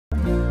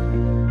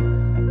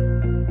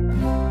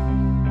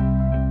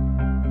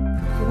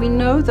We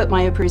know that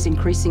myopia is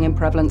increasing in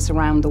prevalence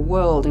around the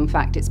world. In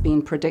fact, it's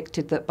been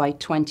predicted that by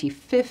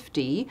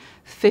 2050,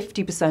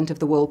 50% of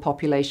the world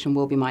population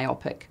will be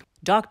myopic.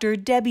 Dr.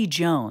 Debbie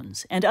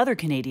Jones and other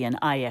Canadian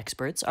eye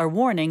experts are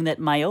warning that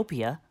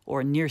myopia,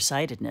 or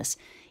nearsightedness,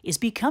 is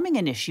becoming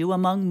an issue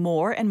among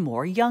more and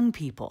more young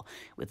people,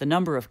 with the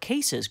number of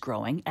cases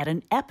growing at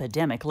an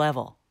epidemic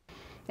level.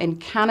 In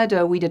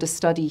Canada, we did a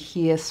study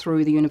here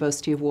through the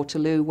University of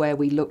Waterloo where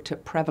we looked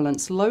at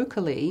prevalence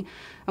locally,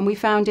 and we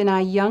found in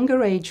our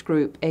younger age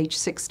group, age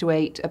 6 to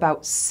 8,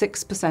 about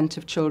 6%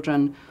 of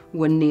children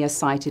were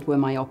nearsighted, were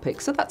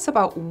myopic. So that's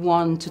about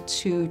 1 to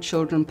 2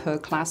 children per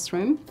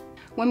classroom.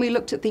 When we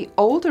looked at the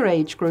older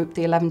age group,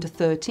 the 11 to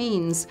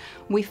 13s,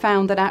 we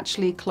found that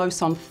actually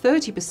close on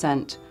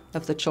 30%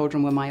 of the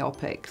children were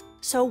myopic.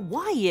 So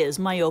why is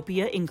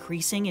myopia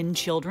increasing in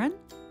children?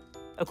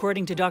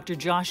 According to Dr.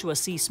 Joshua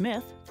C.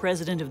 Smith,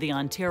 president of the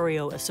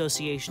Ontario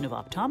Association of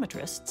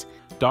Optometrists,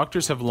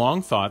 doctors have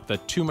long thought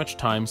that too much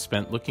time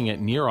spent looking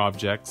at near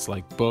objects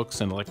like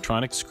books and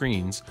electronic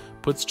screens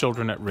puts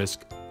children at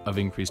risk of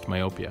increased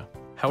myopia.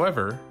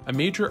 However, a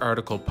major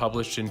article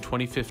published in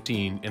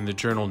 2015 in the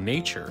journal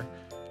Nature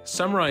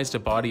summarized a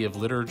body of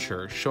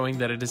literature showing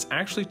that it is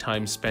actually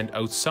time spent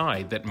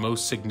outside that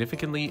most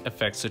significantly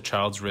affects a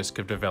child's risk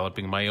of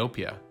developing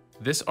myopia.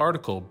 This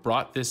article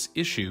brought this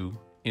issue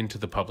into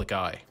the public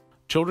eye.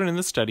 Children in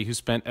the study who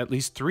spent at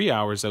least 3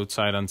 hours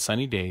outside on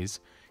sunny days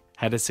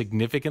had a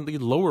significantly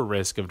lower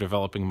risk of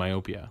developing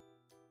myopia.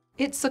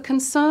 It's a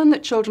concern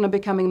that children are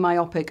becoming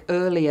myopic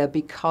earlier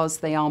because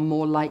they are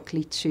more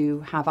likely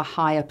to have a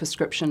higher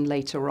prescription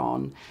later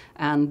on.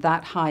 And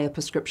that higher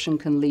prescription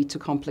can lead to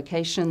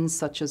complications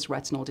such as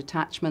retinal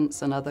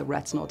detachments and other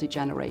retinal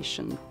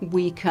degeneration.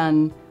 We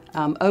can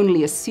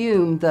only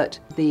assume that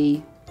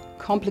the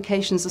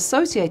complications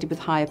associated with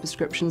higher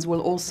prescriptions will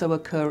also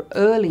occur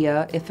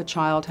earlier if a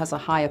child has a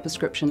higher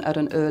prescription at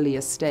an earlier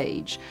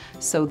stage.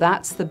 So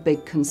that's the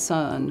big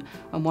concern.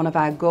 And one of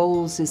our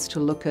goals is to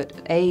look at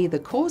A, the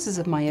causes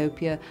of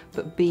myopia,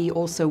 but B,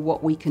 also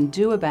what we can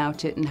do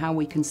about it and how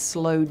we can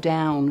slow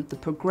down the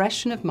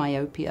progression of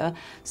myopia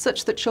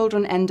such that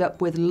children end up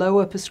with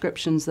lower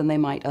prescriptions than they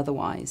might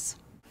otherwise.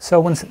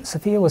 So when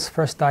Sophia was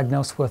first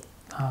diagnosed with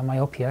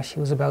myopia, she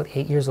was about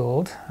 8 years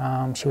old.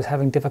 She was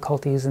having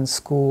difficulties in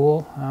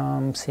school,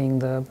 seeing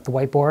the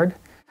whiteboard.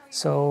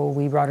 So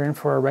we brought her in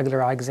for a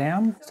regular eye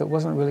exam. So it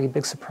wasn't really a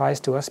big surprise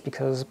to us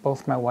because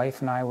both my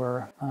wife and I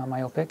were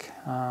myopic.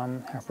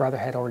 Her brother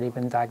had already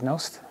been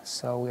diagnosed,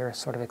 so we were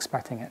sort of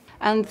expecting it.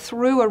 And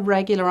through a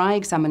regular eye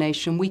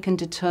examination, we can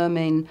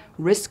determine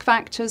risk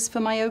factors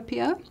for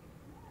myopia,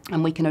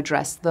 and we can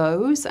address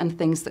those and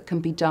things that can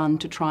be done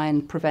to try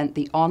and prevent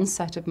the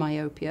onset of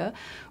myopia.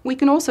 We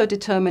can also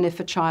determine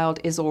if a child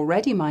is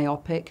already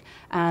myopic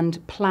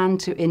and plan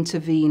to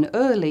intervene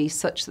early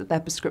such that their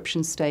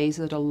prescription stays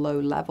at a low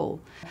level.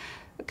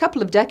 A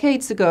couple of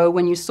decades ago,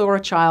 when you saw a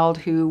child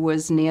who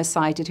was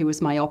nearsighted, who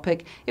was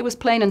myopic, it was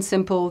plain and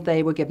simple.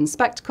 They were given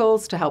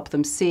spectacles to help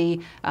them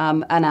see,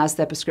 and as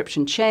their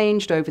prescription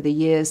changed over the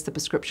years, the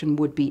prescription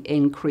would be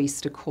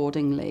increased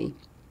accordingly.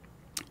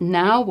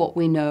 Now what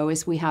we know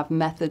is we have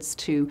methods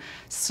to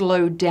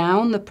slow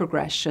down the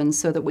progression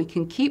so that we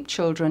can keep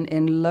children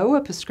in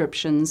lower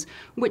prescriptions,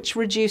 which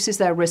reduces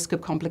their risk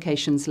of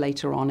complications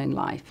later on in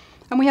life.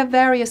 And we have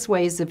various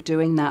ways of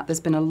doing that.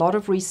 There's been a lot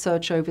of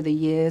research over the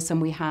years,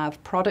 and we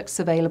have products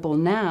available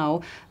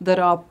now that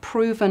are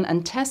proven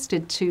and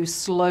tested to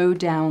slow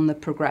down the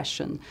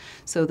progression.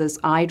 So there's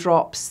eye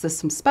drops, there's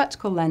some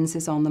spectacle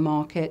lenses on the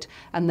market,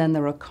 and then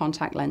there are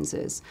contact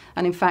lenses.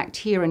 And in fact,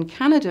 here in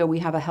Canada, we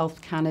have a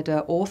Health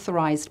Canada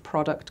authorized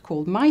product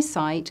called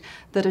MySight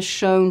that has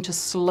shown to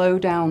slow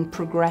down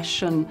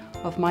progression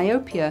of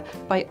myopia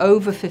by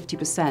over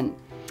 50%.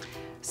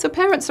 So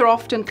parents are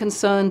often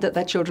concerned that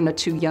their children are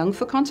too young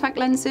for contact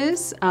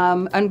lenses,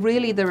 and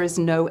really there is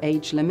no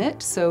age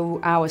limit. So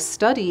our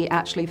study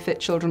actually fit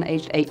children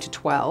aged 8 to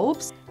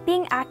 12.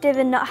 Being active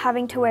and not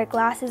having to wear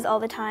glasses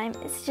all the time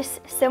is just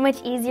so much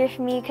easier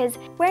for me because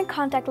wearing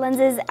contact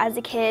lenses as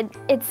a kid,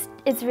 it's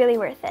really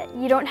worth it.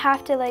 You don't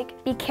have to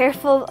be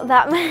careful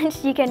that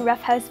much. You can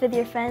roughhouse with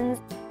your friends.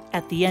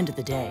 At the end of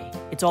the day,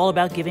 it's all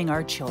about giving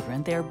our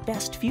children their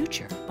best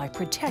future by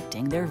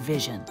protecting their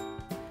vision.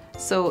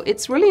 So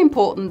it's really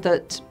important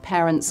that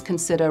parents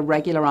consider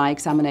regular eye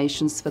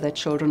examinations for their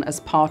children as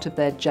part of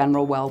their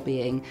general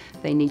well-being.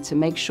 They need to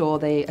make sure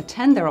they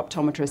attend their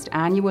optometrist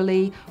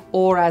annually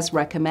or as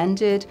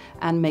recommended,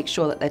 and make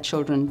sure that their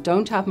children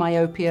don't have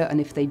myopia, and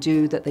if they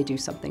do, that they do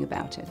something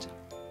about it.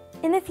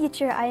 In the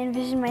future, I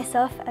envision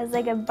myself as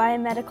a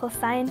biomedical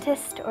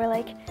scientist or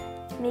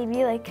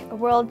maybe a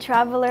world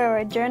traveler or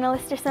a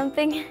journalist or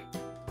something.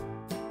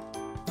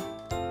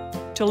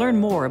 To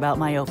learn more about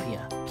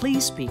myopia,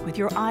 please speak with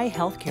your eye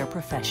healthcare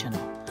professional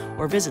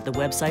or visit the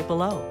website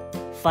below,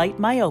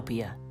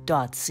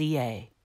 fightmyopia.ca.